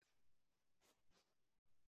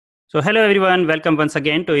So hello everyone, welcome once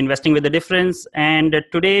again to Investing with the Difference. And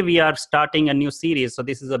today we are starting a new series. So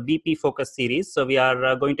this is a BP focused series. So we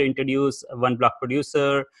are going to introduce one block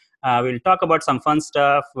producer. We'll talk about some fun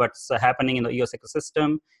stuff, what's happening in the EOS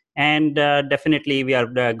ecosystem. And definitely we are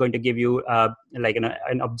going to give you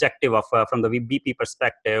an objective of from the BP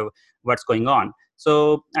perspective, what's going on.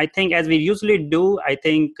 So I think as we usually do, I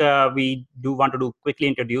think we do want to quickly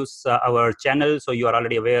introduce our channel. So you are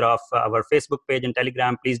already aware of our Facebook page and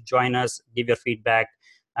Telegram. Please join us, give your feedback,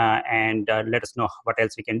 and let us know what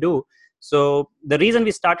else we can do. So the reason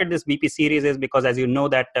we started this BP series is because, as you know,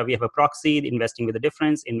 that we have a proxy, Investing with a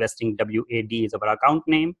Difference. Investing WAD is our account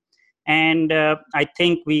name. And I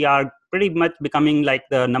think we are pretty much becoming like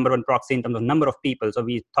the number one proxy in terms of number of people. So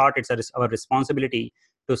we thought it's our responsibility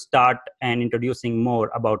to start and introducing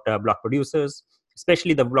more about block producers,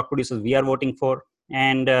 especially the block producers we are voting for.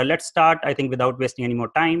 And let's start, I think, without wasting any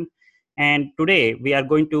more time. And today we are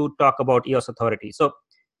going to talk about EOS Authority. So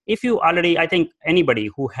if you already, I think anybody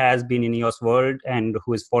who has been in EOS world and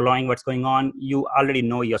who is following what's going on, you already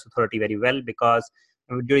know EOS Authority very well, because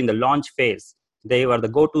during the launch phase, they were the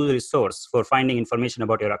go-to resource for finding information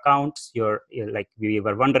about your accounts. Like we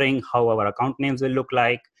were wondering how our account names will look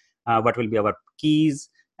like, what will be our keys,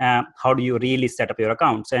 how do you really set up your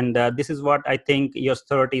accounts. And this is what I think EOS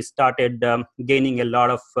Authority started gaining a lot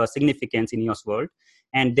of significance in EOS world.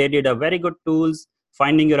 And they did a very good tools,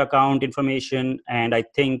 finding your account information. And I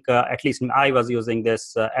think at least I was using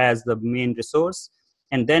this as the main resource.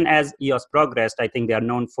 And then as EOS progressed, I think they are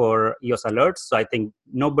known for EOS alerts. So I think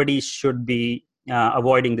nobody should be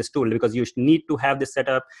avoiding this tool, because you need to have this set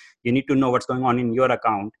up. You need to know what's going on in your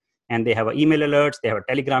account. And they have email alerts, they have a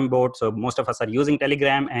Telegram bot. So most of us are using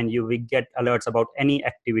Telegram, and we get alerts about any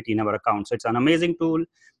activity in our account. So it's an amazing tool.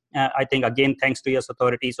 I think, again, thanks to EOS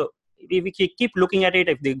Authority. So if we keep looking at it,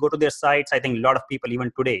 if they go to their sites, I think a lot of people,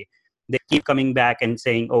 even today, they keep coming back and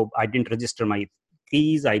saying, oh, I didn't register my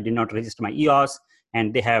keys, I did not register my EOS.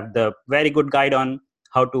 And they have the very good guide on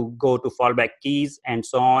how to go to fallback keys and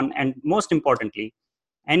so on. And most importantly,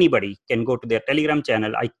 anybody can go to their Telegram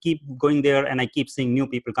channel. I keep going there and I keep seeing new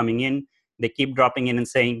people coming in. They keep dropping in and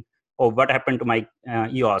saying, oh, what happened to my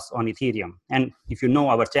EOS on Ethereum? And if you know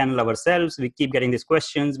our channel ourselves, we keep getting these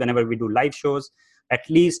questions whenever we do live shows. At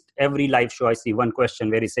least every live show, I see one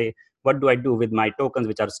question where you say, what do I do with my tokens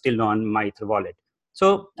which are still on my Ether wallet?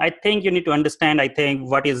 So I think you need to understand, I think,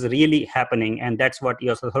 what is really happening. And that's what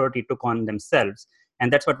EOS Authority took on themselves.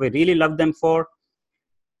 And that's what we really love them for.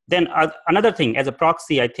 Then another thing, as a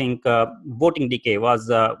proxy, I think voting decay was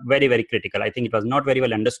very, very critical. I think it was not very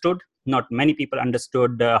well understood. Not many people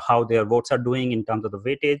understood how their votes are doing in terms of the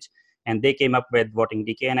weightage. And they came up with voting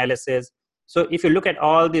decay analysis. So if you look at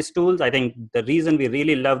all these tools, I think the reason we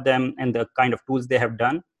really love them and the kind of tools they have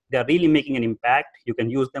done, they are really making an impact. You can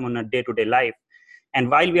use them on a day-to-day life. And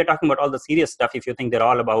while we are talking about all the serious stuff, if you think they're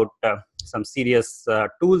all about some serious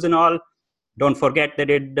tools and all, don't forget they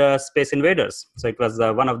did Space Invaders. So it was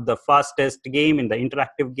one of the fastest game in the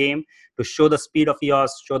interactive game to show the speed of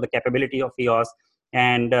EOS, show the capability of EOS.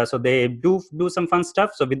 And so they do some fun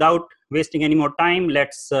stuff. So without wasting any more time,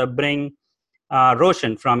 let's bring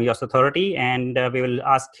Roshan from EOS Authority, and we will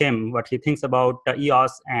ask him what he thinks about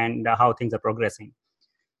EOS and how things are progressing.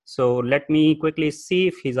 So let me quickly see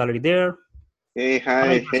if he's already there. Hey,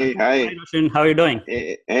 hi. Hey, hi. Hi, Roshan. How are you doing?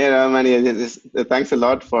 Hey, Raman. Thanks a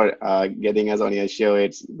lot for getting us on your show.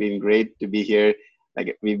 It's been great to be here.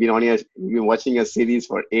 Like we've been watching a series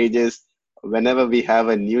for ages. Whenever we have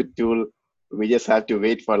a new tool, we just have to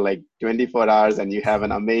wait for like 24 hours, and you have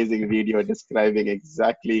an amazing video describing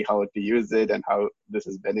exactly how to use it and how this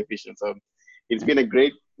is beneficial. So it's been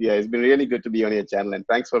it's been really good to be on your channel, and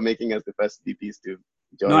thanks for making us the first DPs to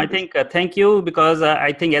join. No, I think thank you, because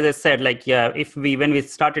I think, as I said, like when we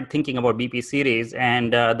started thinking about BP series,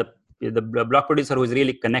 and the block producer who is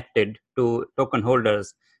really connected to token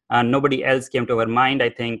holders, nobody else came to our mind, I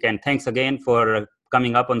think. And thanks again for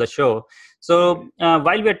coming up on the show. So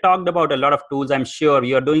while we talked about a lot of tools, I'm sure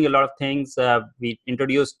you are doing a lot of things. We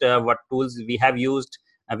introduced what tools we have used,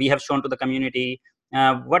 we have shown to the community.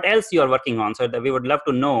 What else you are working on? So that we would love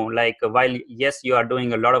to know, like, while yes, you are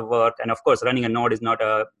doing a lot of work, and of course running a node is not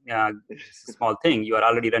a small thing. You are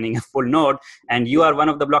already running a full node, and you are one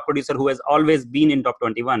of the block producer who has always been in top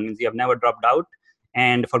 21, means you have never dropped out,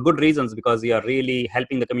 and for good reasons, because you are really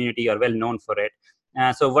helping the community. You are well known for it.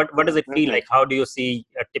 So what does it feel like? How do you see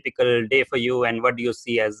a typical day for you, and what do you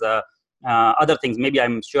see as other things? Maybe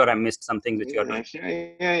I'm sure I missed some things that you are doing.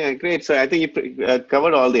 Yeah, great. So I think you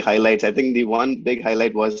covered all the highlights. I think the one big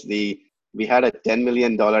highlight was we had a $10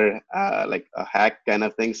 million like a hack kind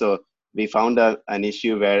of thing. So we found an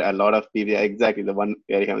issue where a lot of people, exactly the one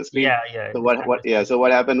where you have on the screen. Yeah, So this yeah, understand. so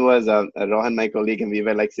what happened was Rohan, my colleague, and we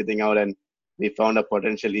were like sitting out, and we found a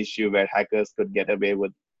potential issue where hackers could get away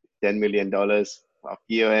with $10 million of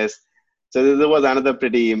EOS. So there was another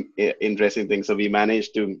pretty interesting thing. So we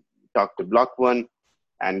managed to talk to Block One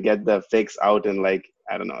and get the fix out in like,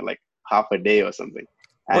 I don't know, like half a day or something.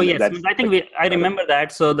 Oh And yes, that's I think like, I remember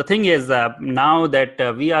that. So the thing is, now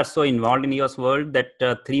that we are so involved in EOS world,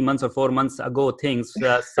 that 3 months or 4 months ago things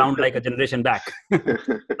sound like a generation back.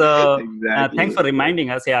 So thanks exactly. for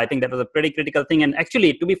reminding us. Yeah, I think that was a pretty critical thing. And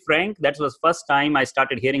actually, to be frank, that was first time I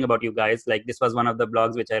started hearing about you guys. Like this was one of the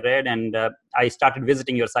blogs which I read, and I started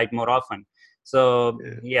visiting your site more often. So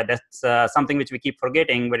Yeah. yeah, that's something which we keep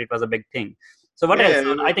forgetting, but it was a big thing. So what else?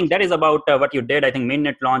 Yeah, So I think that is about what you did. I think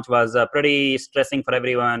mainnet launch was pretty stressing for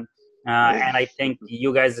everyone, yeah. and I think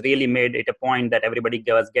you guys really made it a point that everybody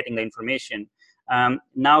was getting the information.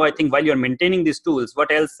 Now I think while you're maintaining these tools,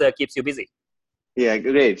 what else keeps you busy? Yeah,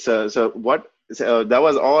 great. So that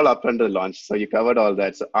was all up until launch. So you covered all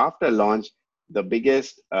that. So after launch, the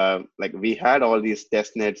biggest, like we had all these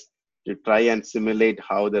test nets to try and simulate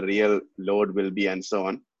how the real load will be and so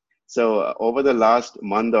on. So over the last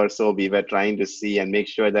month or so, we were trying to see and make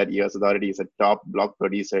sure that EOS Authority is a top block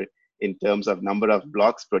producer in terms of number of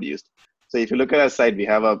blocks produced. So if you look at our site, we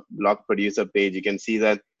have a block producer page. You can see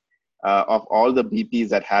that of all the BPs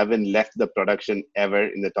that haven't left the production ever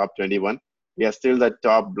in the top 21, we are still the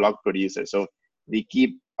top block producer. So we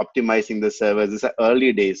keep optimizing the servers. These are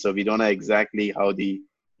early days, so we don't know exactly how the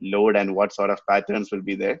load and what sort of patterns will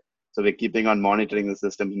be there. So we're keeping on monitoring the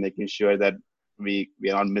system, making sure that we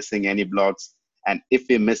are not missing any blocks. And if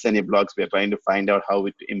we miss any blocks, we're trying to find out how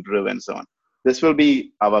to improve and so on. This will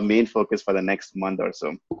be our main focus for the next month or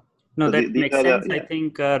so. No, So that these makes are the, sense. I yeah.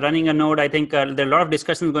 think running a node, I think there are a lot of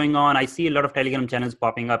discussions going on. I see a lot of Telegram channels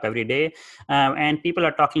popping up every day, and people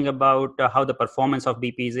are talking about how the performance of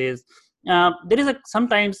BPs is. There is a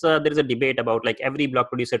sometimes there is a debate about like every block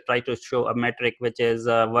producer try to show a metric which is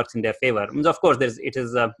works in their favor. Means of course, it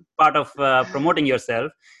is part of promoting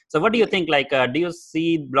yourself. So, what do you think? Like, do you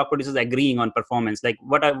see block producers agreeing on performance? Like,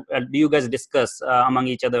 do you guys discuss among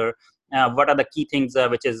each other? What are the key things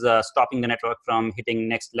which is stopping the network from hitting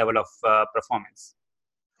next level of performance?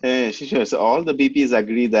 Sure. So all the BPs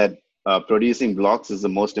agree that producing blocks is the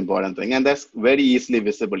most important thing, and that's very easily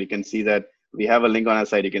visible. You can see that we have a link on our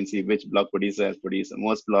site. You can see which block producer has produced the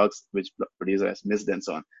most blocks, which block producer has missed, and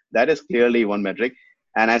so on. That is clearly one metric.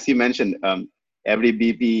 And as you mentioned, every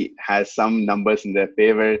BP has some numbers in their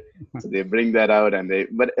favor, so they bring that out. And they.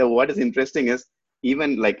 But what is interesting is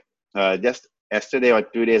even like just yesterday or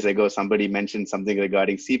 2 days ago, somebody mentioned something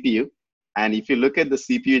regarding CPU, and if you look at the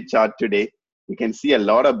CPU chart today, you can see a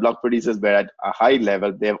lot of block producers were at a high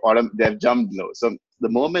level. They've jumped low. So the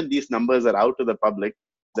moment these numbers are out to the public,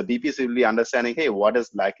 the BPs will be understanding, hey, what is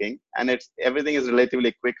lacking, and it's everything is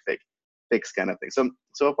relatively quick fix kind of thing.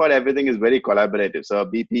 So far everything is very collaborative. So a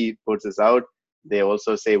BP puts this out. They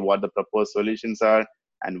also say what the proposed solutions are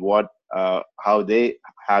and what how they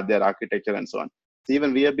have their architecture and so on. So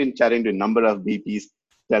even we have been chatting to a number of BPs,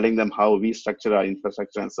 telling them how we structure our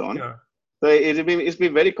infrastructure and so on. Sure. So it's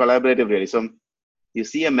been very collaborative really. So you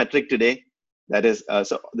see a metric today that is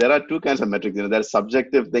so there are two kinds of metrics. There's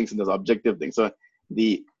subjective things and there's objective things. So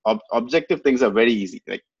the objective things are very easy.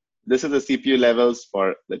 Like this is the CPU levels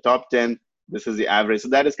for the top 10. This is the average. So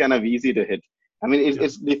that is kind of easy to hit. I mean,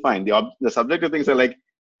 it's defined. The subjective things are like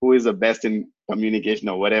who is the best in communication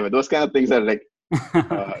or whatever. Those kind of things are like kind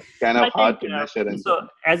No, of I think hard to measure and so so. on.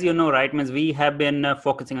 As you know, right, means we have been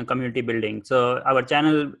focusing on community building. So our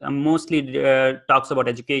channel mostly talks about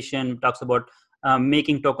education, talks about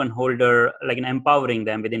making token holder like and empowering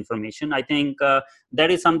them with information. I think that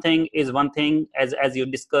is something is one thing. As you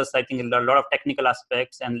discussed, I think a lot of technical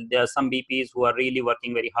aspects, and there are some BPs who are really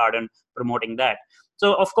working very hard on promoting that.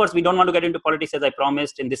 So of course, we don't want to get into politics, as I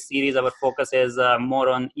promised. In this series, our focus is more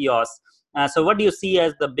on EOS. So what do you see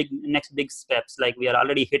as the next big steps? Like we are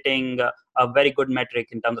already hitting a very good metric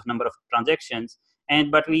in terms of number of transactions, and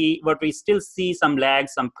but we still see some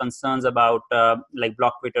lags, some concerns about like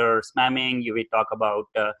block Twitter spamming. You will talk about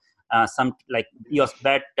some like EOS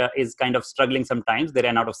bet is kind of struggling sometimes. They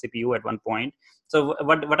ran out of CPU at one point. So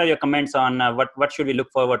what are your comments on what should we look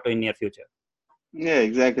forward to in near future? Yeah,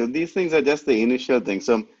 exactly. These things are just the initial things.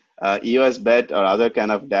 So, EOS Bet or other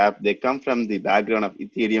kind of DApp, they come from the background of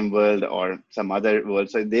Ethereum world or some other world.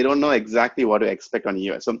 So they don't know exactly what to expect on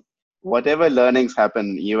EOS. So whatever learnings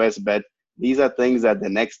happen, EOS Bet, these are things that the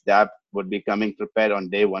next DApp would be coming prepared on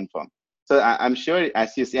day one from. So I'm sure,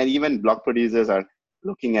 as you see, and even block producers are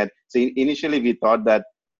looking at. So initially we thought that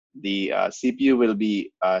the CPU will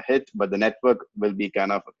be hit, but the network will be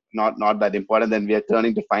kind of not that important. Then we are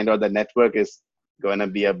turning to find out the network is going to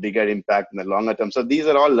be a bigger impact in the longer term. So these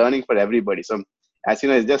are all learning for everybody. So as you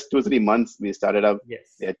know, it's just 2-3 months we started up. Yes.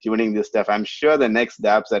 They're tuning this stuff. I'm sure the next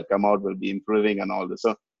dApps that come out will be improving and all this. So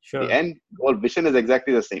the Sure. end goal vision is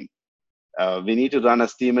exactly the same. We need to run a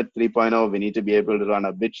Steemit 3.0. We need to be able to run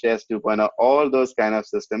a BitShares 2.0. All those kind of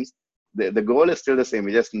systems. The goal is still the same.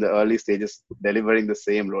 We're just in the early stages, delivering the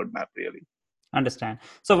same roadmap, really. Understand.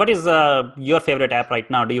 So what is your favorite app right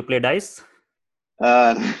now? Do you play dice?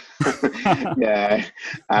 Uh, yeah,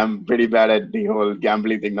 I'm pretty bad at the whole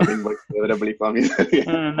gambling thing. Nothing works favorably for me. Yeah,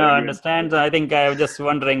 No, I don't I even. understand. I think I was just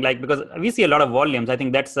wondering, like, because we see a lot of volumes. I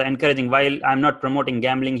think that's encouraging. While I'm not promoting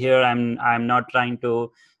gambling here, I'm not trying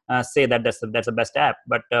to say that that's the best app.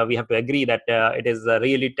 But we have to agree that it is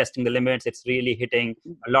really testing the limits. It's really hitting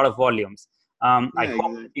a lot of volumes. I Yeah,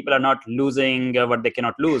 hope exactly. people are not losing what they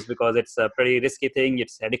cannot lose, because it's a pretty risky thing.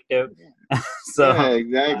 It's addictive. Yeah, So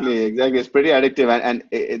exactly. It's pretty addictive, and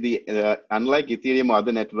the unlike Ethereum or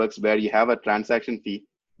other networks where you have a transaction fee,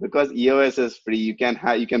 because EOS is free, you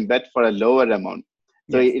can bet for a lower amount.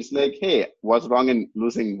 So yes. it's like, hey, what's wrong in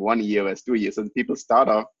losing one EOS, 2 years? So people start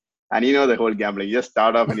off, and you know the whole gambling. You just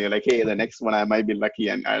start off, and you're like, hey, the next one I might be lucky,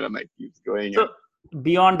 and I don't know, it keeps going. So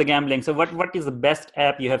beyond the gambling, so what is the best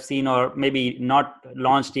app you have seen, or maybe not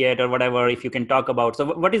launched yet, or whatever, if you can talk about? So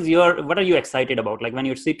what are you excited about, like when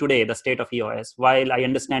you see today the state of EOS? While I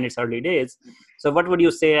understand it's early days, so what would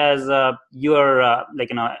you say as your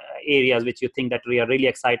areas which you think that we are really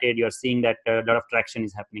excited, you're seeing that a lot of traction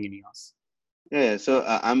is happening in EOS? Yeah, so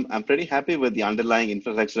I'm pretty happy with the underlying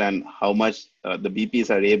infrastructure and how much the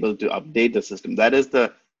BPs are able to update the system. That is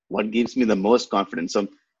the what gives me the most confidence. So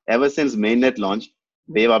ever since mainnet launch,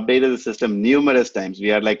 they've updated the system numerous times.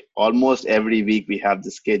 We are like almost every week we have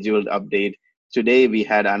the scheduled update. Today we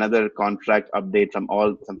had another contract update from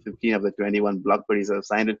some 15 of the 21 block producers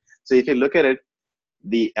signed it. So if you look at it,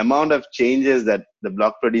 the amount of changes that the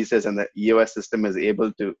block producers and the EOS system is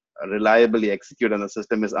able to reliably execute on the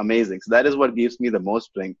system is amazing. So that is what gives me the most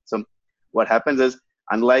strength. So what happens is,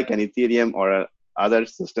 unlike an Ethereum or other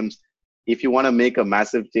systems, if you want to make a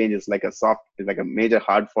massive change, it's like a major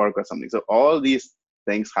hard fork or something. So all these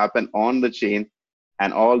things happen on the chain,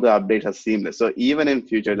 and all the updates are seamless. So even in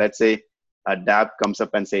future, let's say a dApp comes up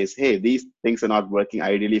and says, hey, these things are not working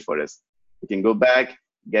ideally for us. We can go back,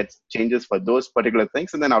 get changes for those particular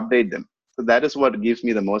things, and then update them. So that is what gives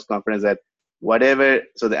me the most confidence that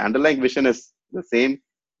so the underlying vision is the same.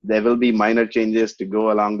 There will be minor changes to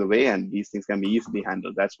go along the way, and these things can be easily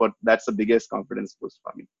handled. That's the biggest confidence boost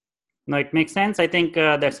for me. No, it makes sense. I think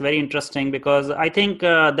that's very interesting, because I think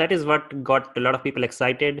that is what got a lot of people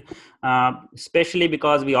excited, especially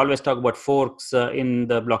because we always talk about forks in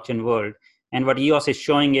the blockchain world. And what EOS is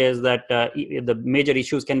showing is that the major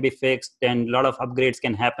issues can be fixed, and a lot of upgrades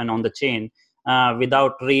can happen on the chain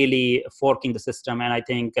without really forking the system. And I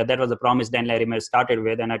think that was the promise Dan Larimer started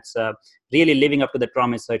with, and it's really living up to that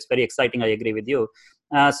promise. So it's very exciting. I agree with you.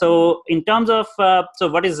 So in terms of so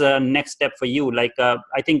what is the next step for you? Like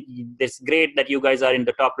I think it's great that you guys are in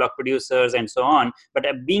the top block producers and so on, but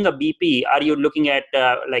being a BP, are you looking at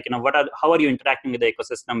how are you interacting with the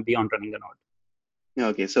ecosystem beyond running the node?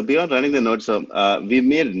 Okay, so beyond running the node, so we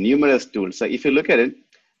made numerous tools. So if you look at it,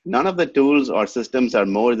 none of the tools or systems are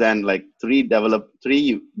more than like three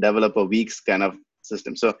developer weeks kind of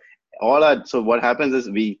system. So so what happens is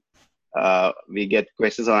we get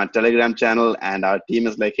questions on our Telegram channel, and our team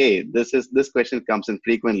is like, hey, this question comes in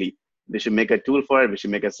frequently. We should make a tool for it. We should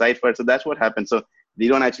make a site for it. So that's what happens. So we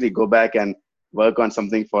don't actually go back and work on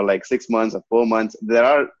something for like 6 months or 4 months. There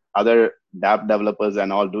are other dApp developers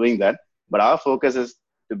and all doing that, but our focus is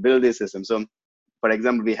to build this system. So, for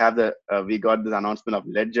example, we got this announcement of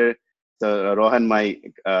Ledger. So Rohan,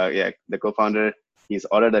 the co-founder, he's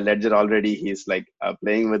ordered a ledger already. He's like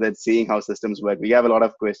playing with it, seeing how systems work. We have a lot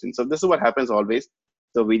of questions. So this is what happens always.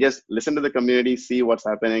 So we just listen to the community, see what's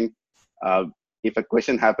happening. If a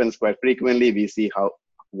question happens quite frequently, we see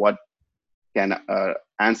what can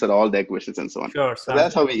answer all their questions and so on. Sure, So sounds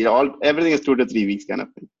that's how good. everything is 2 to 3 weeks kind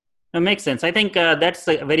of thing. It makes sense. I think that's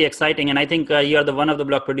very exciting, and I think you are the one of the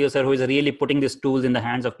block producer who is really putting these tools in the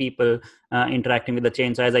hands of people interacting with the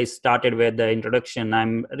chain. So as I started with the introduction,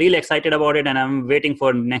 I'm really excited about it, and I'm waiting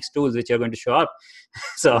for next tools which are going to show up.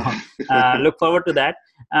 So look forward to that.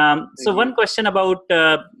 So one question about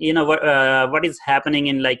what is happening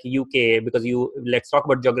in like UK, because let's talk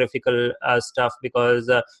about geographical stuff, because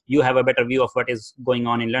you have a better view of what is going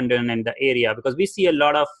on in London and the area, because we see a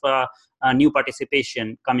lot of new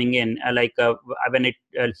participation coming in. When it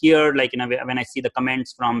here, like when I see the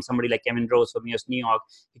comments from somebody like Kevin Rose from EOS New York,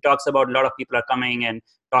 he talks about a lot of people are coming and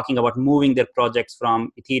talking about moving their projects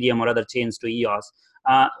from Ethereum or other chains to EOS.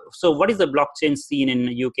 So what is the blockchain scene in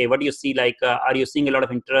UK? What do you see? Are you seeing a lot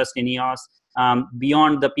of interest in EOS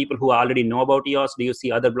beyond the people who already know about EOS? Do you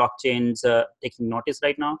see other blockchains taking notice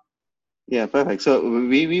right now? Yeah, perfect. So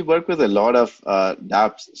we work with a lot of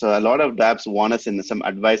dApps. So a lot of dApps want us in some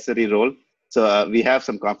advisory role. So we have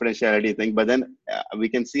some confidentiality thing, but then we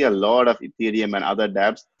can see a lot of Ethereum and other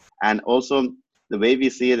dApps. And also the way we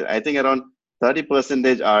see it, I think around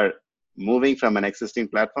 30% are moving from an existing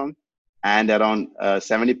platform, and around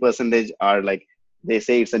 70% are like, they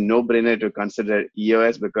say it's a no-brainer to consider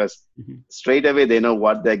EOS because straight away they know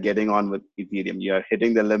what they're getting on with Ethereum. You are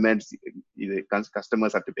hitting the limits.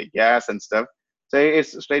 Customers have to pay gas and stuff. So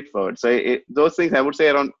it's straightforward. So those things, I would say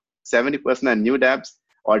around 70% are new dApps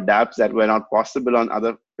or dApps that were not possible on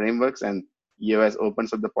other frameworks, and EOS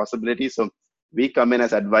opens up the possibility. So we come in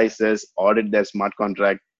as advisors, audit their smart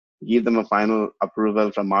contract, give them a final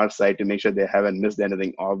approval from our side to make sure they haven't missed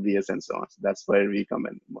anything obvious and so on. So that's where we come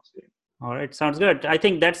in mostly. All right, sounds good. I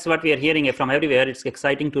think that's what we are hearing from everywhere. It's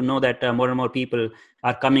exciting to know that more and more people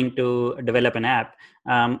are coming to develop an app.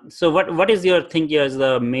 So what is your think is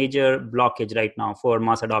the major blockage right now for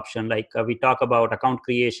mass adoption? Like we talk about account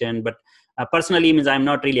creation, but personally means I'm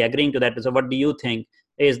not really agreeing to that. So what do you think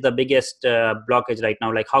is the biggest blockage right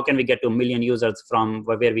now? Like how can we get to 1 million users from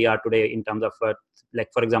where we are today in terms of like,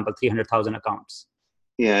 for example, 300,000 accounts?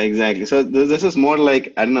 Yeah, exactly. So this is more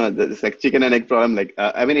like, I don't know, it's like chicken and egg problem. Like,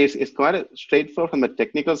 I mean, it's quite a straightforward from the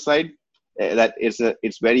technical side, that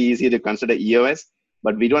it's very easy to consider EOS,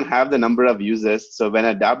 but we don't have the number of users. So when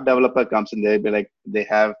a dApp developer comes in, they'll be like, they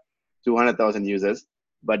have 200,000 users.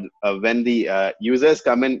 But when the users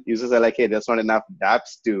come in, users are like, hey, there's not enough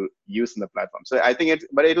dApps to use in the platform. So I think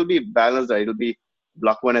but it'll be balanced. It'll be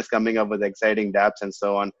Block One is coming up with exciting dApps and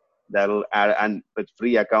so on. That'll add, and with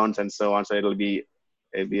free accounts and so on. So it'd be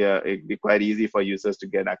quite easy for users to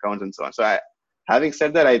get accounts and so on. So having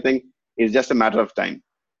said that, I think it's just a matter of time.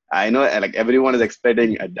 I know like everyone is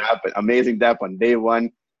expecting a dApp, an amazing dApp on day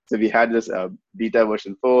one. So we had this beta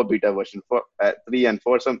version 4, beta version 3 and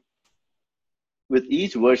 4. So with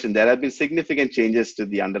each version, there have been significant changes to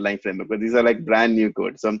the underlying framework, but these are like brand new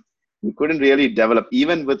code. So we couldn't really develop,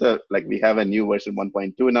 even with like we have a new version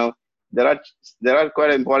 1.2 now. There are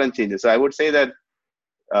quite important changes. So I would say that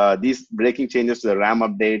these breaking changes to the RAM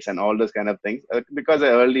updates and all those kind of things, because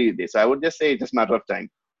they're early days. So I would just say it's just a matter of time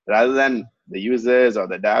rather than the users or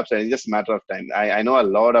the dApps. It's just a matter of time. I know a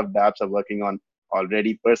lot of dApps are working on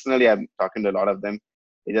already. Personally, I'm talking to a lot of them.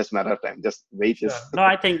 It's just a matter of time. Just wait. Sure. No,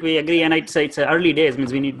 I think we agree, and it's early days.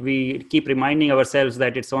 Means we keep reminding ourselves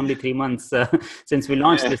that it's only 3 months since we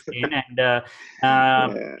launched this thing, and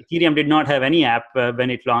Yeah. Ethereum did not have any app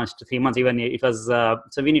when it launched 3 months. Even it was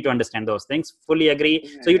so we need to understand those things. Fully agree.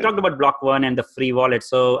 So you talked about Block One and the free wallet.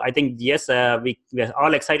 So I think yes, we're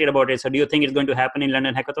all excited about it. So do you think it's going to happen in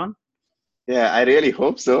London Hackathon? Yeah, I really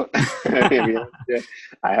hope so.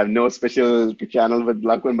 I have no special channel with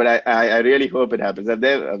Block One, but I really hope it happens.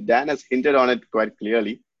 Dan has hinted on it quite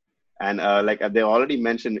clearly. And they already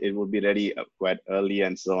mentioned it would be ready quite early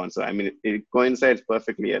and so on. So I mean, it coincides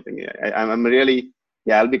perfectly. I think I'm really,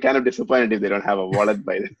 I'll be kind of disappointed if they don't have a wallet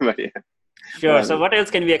by then. But yeah. Sure. So what else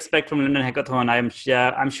can we expect from London Hackathon?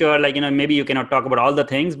 I'm sure, like maybe you cannot talk about all the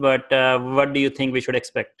things, but what do you think we should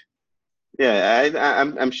expect? Yeah,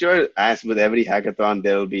 I'm sure, as with every hackathon,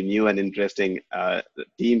 there will be new and interesting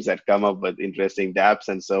teams that come up with interesting dApps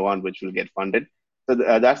and so on, which will get funded. So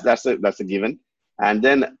that's a given. And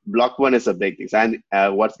then Block One is a big thing.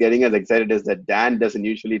 And what's getting us excited is that Dan doesn't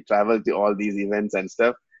usually travel to all these events and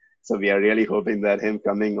stuff. So we are really hoping that him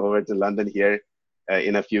coming over to London here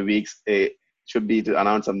in a few weeks should be to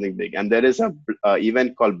announce something big. And there is a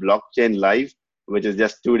event called Blockchain Live, which is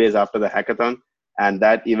just 2 days after the hackathon. And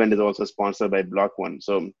that event is also sponsored by Block One.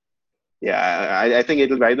 So yeah, I think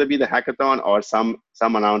it'll either be the hackathon or some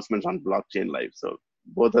announcements on Blockchain Live. So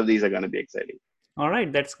both of these are going to be exciting. All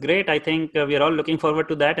right, that's great. I think we are all looking forward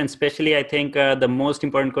to that. And especially, I think the most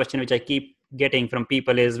important question which I keep getting from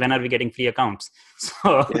people is, when are we getting free accounts?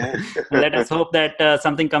 So Yeah. let us hope that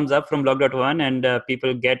something comes up from Blog.one and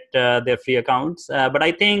people get their free accounts. But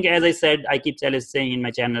I think, as I said, I keep saying in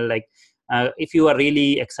my channel, like If you are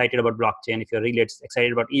really excited about blockchain, if you're really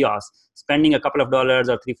excited about EOS, spending a couple of dollars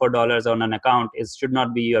or $3-4 on an account should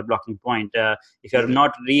not be your blocking point. If you're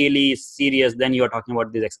not really serious, then you're talking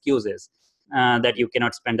about these excuses that you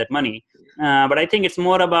cannot spend that money. But I think it's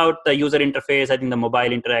more about the user interface. I think the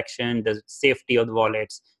mobile interaction, the safety of the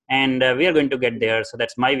wallets, and we are going to get there. So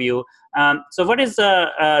that's my view. So what is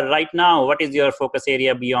right now? What is your focus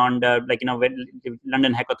area beyond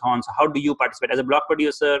London hackathons? How do you participate as a block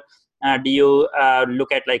producer? Do you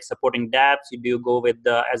look at like supporting dApps? Do you go with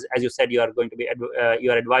the, as you said, you are going to be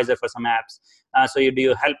your advisor for some apps? So do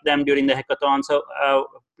you help them during the hackathon? So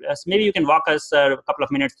maybe you can walk us a couple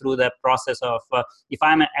of minutes through the process of if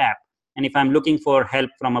I'm an app and if I'm looking for help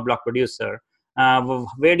from a block producer,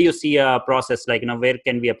 where do you see a process like, where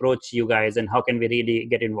can we approach you guys and how can we really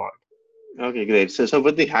get involved? Okay, great. So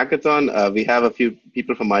with the hackathon, we have a few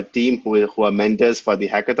people from our team who are mentors for the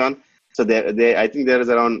hackathon. So I think there is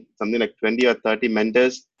around something like 20 or 30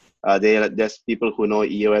 mentors. They are just people who know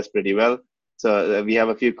EOS pretty well. So we have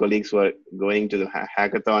a few colleagues who are going to the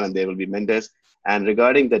hackathon and they will be mentors. And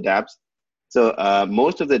regarding the dApps, so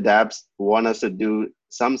most of the dApps want us to do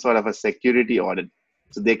some sort of a security audit.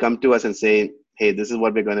 So they come to us and say, hey, this is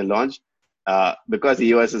what we're going to launch. Because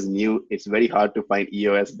EOS is new, it's very hard to find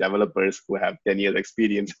EOS developers who have 10 years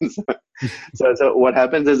experience. So what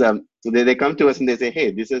happens is they come to us and they say,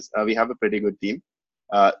 hey, this is we have a pretty good team.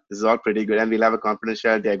 This is all pretty good. And we'll have a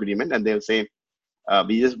confidentiality agreement. And they'll say,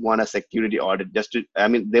 we just want a security audit.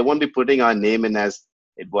 They won't be putting our name in as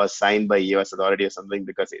it was signed by EOS Authority or something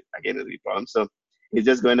because again, it'll be a problem. So it's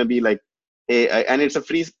just going to be like, hey, and it's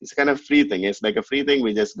kind of free thing. It's like a free thing.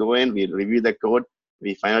 We just go in, we review the code.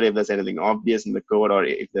 We find out if there's anything obvious in the code or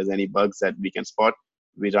if there's any bugs that we can spot.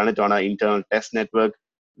 We run it on our internal test network.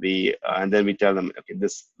 And then we tell them, okay,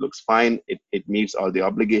 this looks fine. It meets all the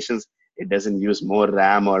obligations. It doesn't use more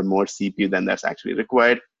RAM or more CPU than that's actually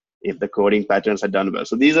required if the coding patterns are done well.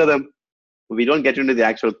 So we don't get into the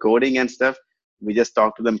actual coding and stuff. We just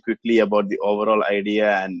talk to them quickly about the overall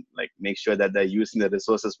idea and like make sure that they're using the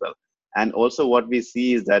resources well. And also what we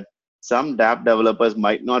see is that some dApp developers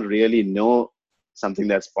might not really know something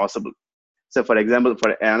that's possible. So for example, for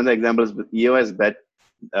another example is with EOS Bet,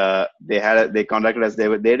 they contacted us. They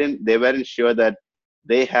weren't sure that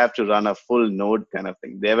they have to run a full node kind of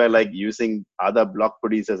thing. They were like using other block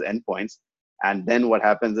producers endpoints, and then what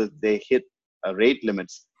happens is they hit rate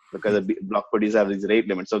limits because the block producers have these rate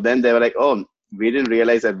limits. So then they were like, oh, we didn't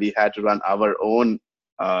realize that we had to run our own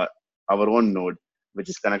node, which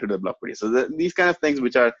is connected to the block producer. So these kind of things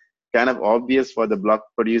which are kind of obvious for the block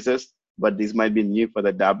producers, but these might be new for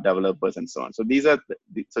the dApp developers and so on. So these are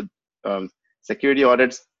security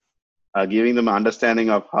audits, giving them an understanding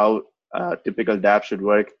of how typical dApp should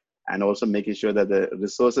work, and also making sure that the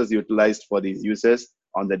resources utilized for these users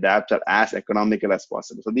on the dApps are as economical as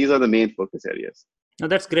possible. So these are the main focus areas. No,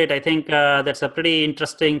 that's great. I think that's a pretty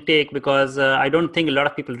interesting take because I don't think a lot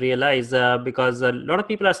of people realize because a lot of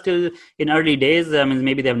people are still in early days. I mean,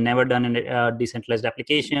 maybe they've never done a decentralized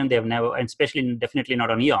application. They have never, and especially definitely not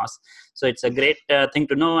on EOS. So it's a great thing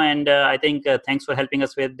to know. And I think thanks for helping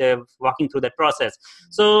us with walking through that process.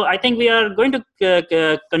 So I think we are going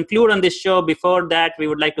to conclude on this show. Before that, we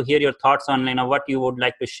would like to hear your thoughts on what you would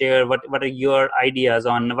like to share. What are your ideas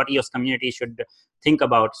on what EOS community should think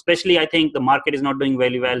about? Especially, I think the market is not doing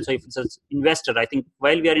very well. So if it's an investor, I think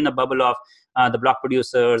while we are in a bubble of the block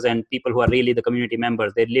producers and people who are really the community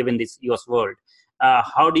members, they live in this EOS world.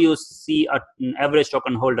 How do you see an average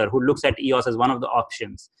token holder who looks at EOS as one of the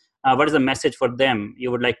options? What is the message for them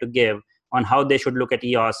you would like to give on how they should look at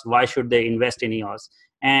EOS? Why should they invest in EOS?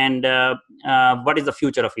 And what is the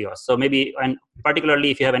future of EOS? So maybe, and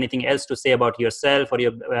particularly if you have anything else to say about yourself or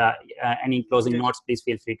your any closing notes, please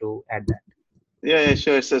feel free to add that. Yeah,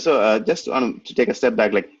 sure. So just to take a step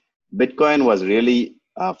back, like Bitcoin was really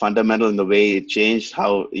fundamental in the way it changed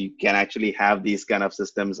how you can actually have these kind of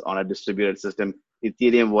systems on a distributed system.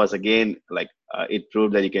 Ethereum was again like it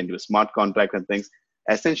proved that you can do smart contracts and things.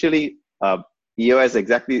 Essentially, EOS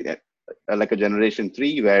exactly like a generation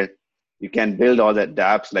 3 where you can build all that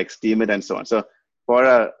dApps like Steemit and so on. So for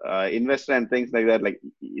a investor and things like that, like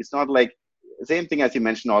it's not like the same thing as you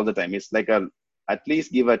mentioned all the time. It's like at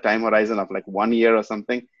least give a time horizon of like 1 year or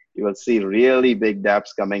something. You will see really big dApps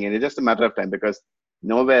coming in. It's just a matter of time because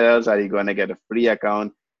nowhere else are you going to get a free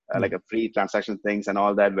account, like a free transaction things and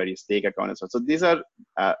all that where you stake account and so on. So these are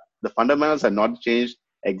the fundamentals are not changed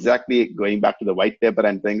exactly, going back to the white paper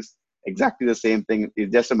and things, exactly the same thing.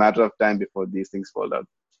 It's just a matter of time before these things fall out.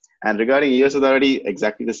 And regarding EOS Authority,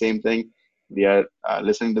 exactly the same thing. We are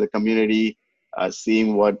listening to the community,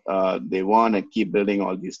 seeing what they want and keep building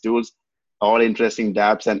all these tools. all interesting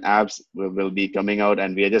dApps and apps will be coming out,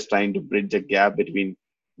 and we are just trying to bridge a gap between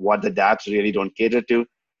what the dApps really don't cater to,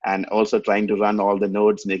 and also trying to run all the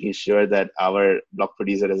nodes, making sure that our block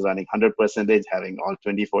producer is running 100%, having all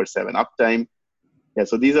 24/7 uptime. Yeah,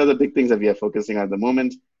 so these are the big things that we are focusing on at the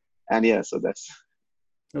moment. And yeah, so that's.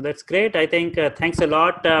 No, that's great. I think thanks a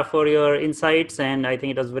lot for your insights, and I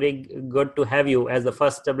think it was very good to have you as the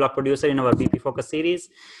first block producer in our BP Focus series.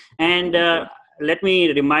 And let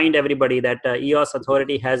me remind everybody that EOS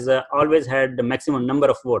Authority has always had the maximum number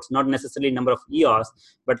of votes, not necessarily number of EOS,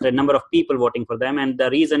 but the number of people voting for them. And the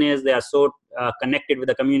reason is they are so connected with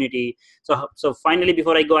the community. So finally,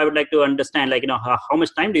 before I go, I would like to understand, like, how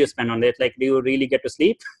much time do you spend on it? Like, do you really get to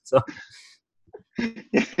sleep? So.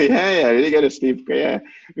 Yeah, really get to sleep. Yeah,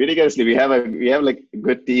 really get to sleep. We have like a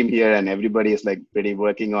good team here, and everybody is like pretty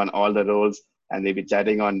working on all the roles, and they'll be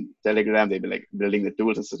chatting on Telegram. They'll be like building the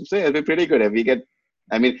tools and stuff. So yeah, it'll be pretty good. If we get,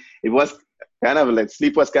 I mean, it was kind of like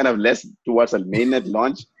sleep was kind of less towards a mainnet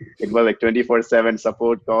launch. It was like 24/7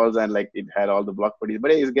 support calls, and like it had all the block bodies.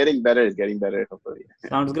 But it's getting better. It's getting better, hopefully.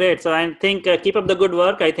 Sounds great. So I think keep up the good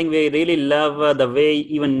work. I think we really love the way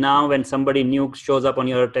even now when somebody new shows up on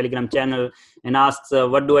your Telegram channel and asks,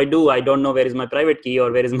 what do? I don't know where is my private key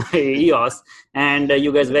or where is my EOS. And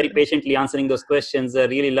you guys very patiently answering those questions.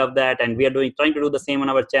 Really love that. And we are trying to do the same on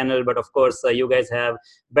our channel. But of course, you guys have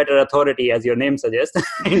better authority, as your name suggests,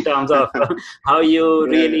 in terms of how you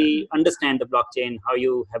really understand the blockchain, how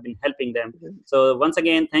you have been helping them. So once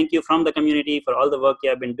again, thank you from the community for all the work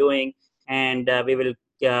you have been doing. And we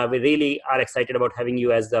really are excited about having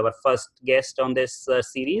you as our first guest on this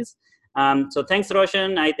series. So thanks,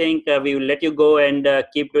 Roshan. I think we will let you go and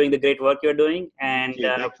keep doing the great work you're doing. And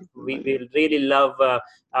Thank you so we much. will really love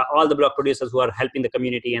all the block producers who are helping the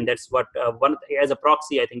community. And that's what as a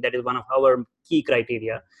proxy, I think that is one of our key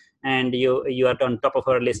criteria. And you are on top of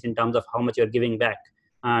our list in terms of how much you're giving back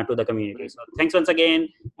to the community. So thanks once again,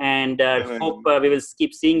 and hope we will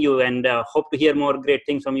keep seeing you, and hope to hear more great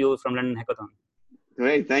things from you from London Hackathon.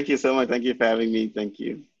 Great. Thank you so much. Thank you for having me. Thank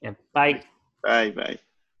you. Yeah. Bye. Bye. Bye.